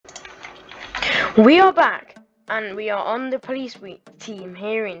We are back, and we are on the police team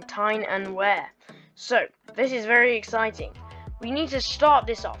here in Tyne and Ware. So, this is very exciting. We need to start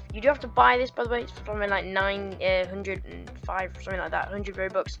this off. You do have to buy this, by the way. It's something like 905, something like that, 100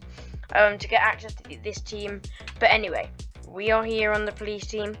 Robux, to get access to this team. But anyway, we are here on the police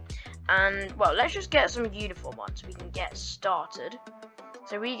team, and, well, let's just get some uniform on so we can get started.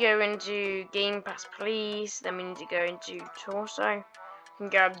 So we go into Game Pass Police, then we need to go into Torso. We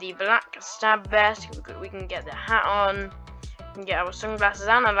can grab the black stab vest, we can get the hat on, we can get our sunglasses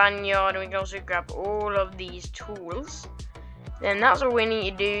and a lanyard, and we can also grab all of these tools. Then that's all we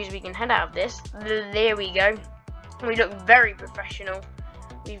need to do, is we can head out of this. There we go. We look very professional.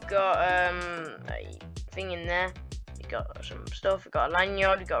 We've got a thing in there. We got some stuff, we got a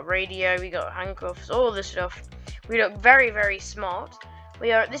lanyard, we got a radio, we got handcuffs, all this stuff. We look very, very smart.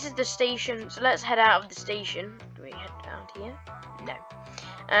 This is the station, so let's head out of the station. Do we head out here? No.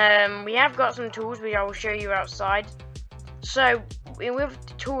 We have got some tools which I will show you outside. So, with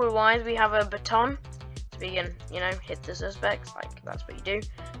tool-wise, we have a baton, so we can, hit the suspects, like, that's what you do.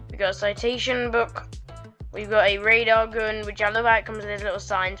 We've got a citation book. We've got a radar gun, which I love how it comes with these little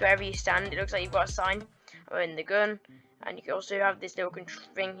signs. Wherever you stand, it looks like you've got a sign in the gun. And you can also have this little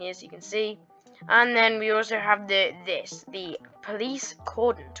thing here so you can see. And then we also have the police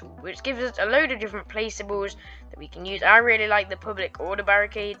cordon tool, which gives us a load of different placeables that we can use. I really like the public order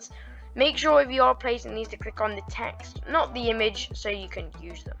barricades. Make sure if you are placing these to click on the text, not the image, so you can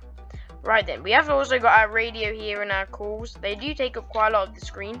use them. Right then, we have also got our radio here and our calls. They do take up quite a lot of the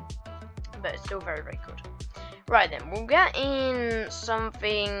screen, but it's still very, very good. Right then, we'll get in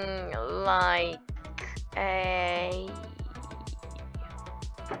something like a...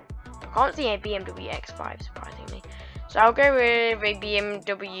 I can't see a BMW X5 surprisingly, so I'll go with a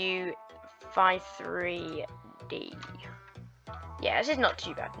BMW 53D. Yeah, this is not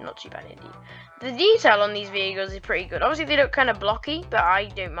too bad indeed. The detail on these vehicles is pretty good. Obviously they look kind of blocky, but I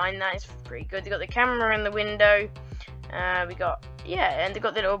don't mind that. It's pretty good. They got the camera in the window. And they got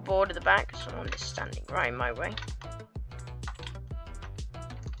the little board at the back. Someone is standing right in my way.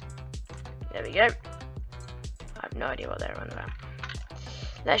 There we go. I have no idea what they're on about.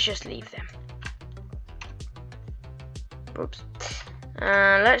 Let's just leave them. Oops.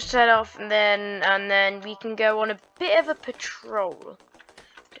 Let's set off, and then we can go on a bit of a patrol. Don't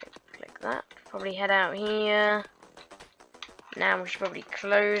click that. Probably head out here. Now we should probably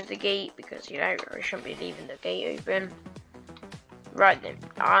close the gate because we shouldn't be leaving the gate open. Right then.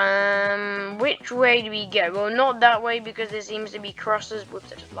 Which way do we go? Well, not that way because there seems to be crosses.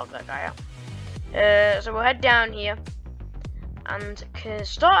 Whoops! I just locked that guy out. So we'll head down here. And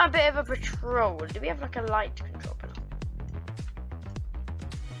start a bit of a patrol. Do we have like a light control panel?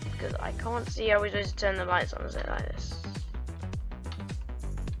 Because I can't see how we're supposed to turn the lights on. Is it like this?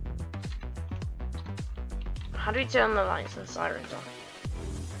 How do we turn the lights and sirens on?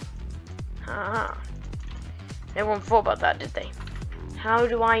 Haha. No one thought about that, did they? How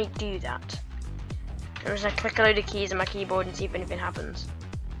do I do that? I'm just gonna click a load of keys on my keyboard and see if anything happens.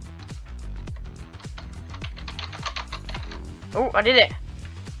 Oh, I did it.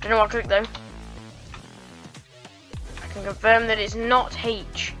 Don't know what I clicked though. I can confirm that it's not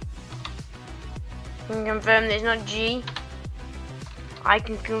H. I can confirm that it's not G. I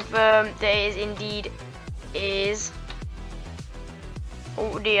can confirm that it is indeed is.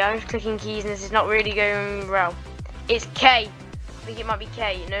 Oh dear, I'm just clicking keys and this is not really going well. It's K. I think it might be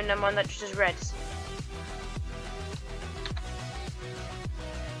K. No, never mind, that just is reds.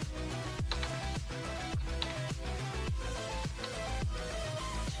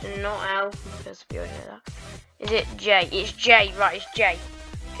 Not L, because we already know that. Is it J? It's J, right, it's J.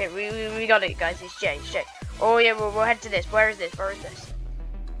 Okay, we got it, guys, it's J, it's J. Oh yeah, we'll head to this. Where is this? Where is this?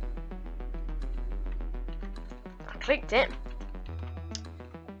 I clicked it.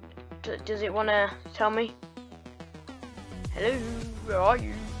 Does it want to tell me? Hello, where are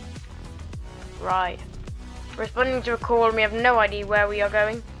you? Right. Responding to a call and we have no idea where we are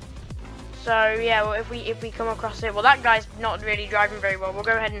going. So yeah, well, if we come across it, well, that guy's not really driving very well. We'll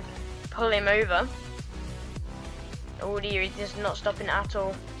go ahead and pull him over. Oh dear, he's just not stopping at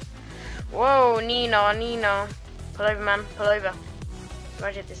all. Whoa, Nina, pull over, man, pull over.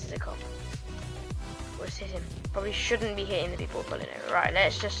 Imagine if this is a cop. Let's hit him. Probably shouldn't be hitting the people pulling over. Right,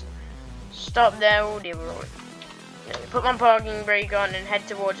 let's just stop there. Oh dear, we're rolling. Put my parking brake on and head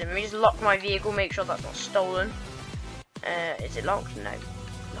towards him. Let me just lock my vehicle, make sure that's not stolen. Is it locked? No.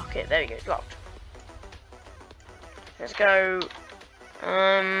 Lock it. There we go. It's locked. Let's go.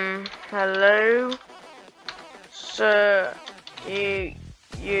 Hello, sir. You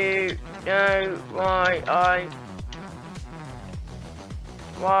know why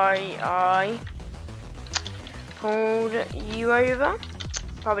I pulled you over.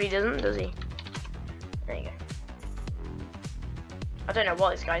 Probably doesn't, does he? There you go. I don't know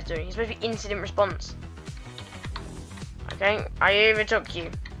what this guy's doing. He's supposed to be incident response. Okay, I overtook you.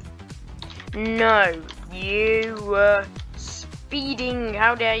 No, you were speeding.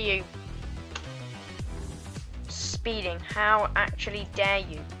 How dare you? Speeding. How actually dare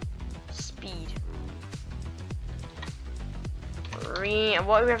you? Speed.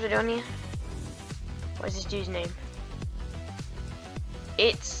 What do we have to do on here? What is this dude's name?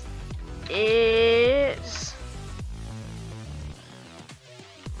 It's Lems.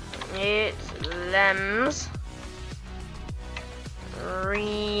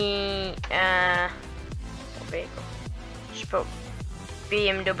 What vehicle? Just put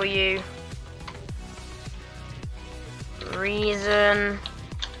BMW. Reason.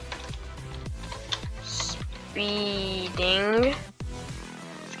 Speeding.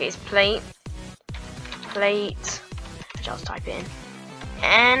 Let's get his plate. I'll just type it in.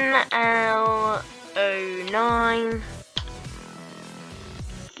 NL09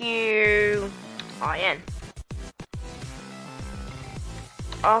 QIN.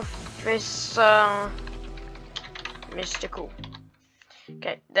 Officer Mystical.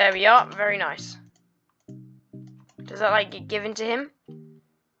 Okay, there we are. Very nice. Does that like get given to him?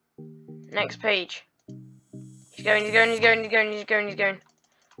 Next page. He's going.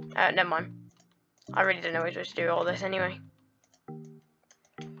 Never mind. I really don't know what I'm supposed to do all this anyway.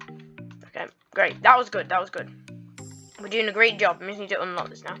 Okay, great. That was good. We're doing a great job. I just need to unlock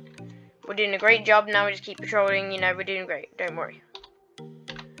this now. We're doing a great job. Now we just keep patrolling. You know, we're doing great. Don't worry.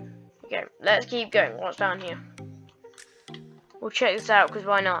 Okay, let's keep going. What's down here? We'll check this out, because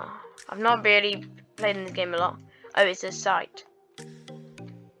why not? I've not really played in this game a lot. Oh, it's a site.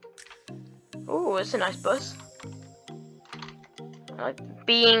 Oh, it's a nice bus. I like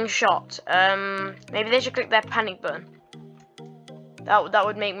being shot. Maybe they should click their panic button. That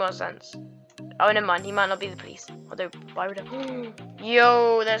would make more sense. Oh, never mind. He might not be the police. Although, why would I?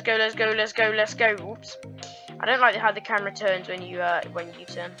 Yo, let's go. Oops. I don't like how the camera turns when you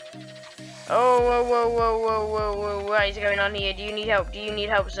turn. Oh, whoa. What is going on here? Do you need help,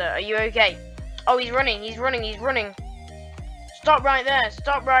 sir? Are you okay? Oh, he's running. Stop right there.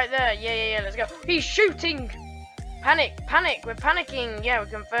 Yeah, let's go. He's shooting. Panic. We're panicking. Yeah, we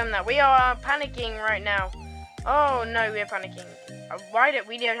confirm that. We are panicking right now. Oh, no, we're panicking.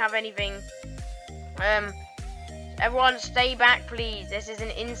 We don't have anything. Everyone stay back, please. This is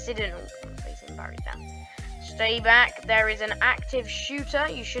an incident. Oh, I'm facing Barry down. Stay back. There is an active shooter.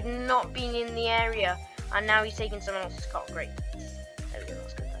 You should not be in the area. And now he's taking someone else's car. Great. There we go.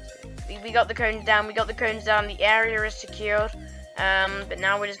 That's good. We got the cones down. The area is secured. But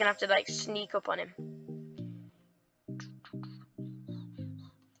now we're just gonna have to like sneak up on him.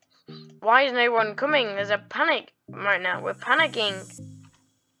 Why is no one coming? There's a panic right now. We're panicking.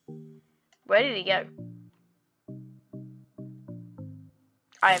 Where did he go?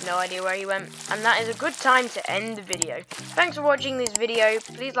 I have no idea where he went. And that is a good time to end the video. Thanks for watching this video.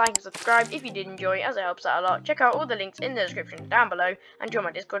 Please like and subscribe if you did enjoy, as it helps out a lot. Check out all the links in the description down below. And join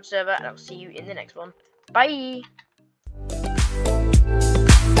my Discord server. And I'll see you in the next one. Bye!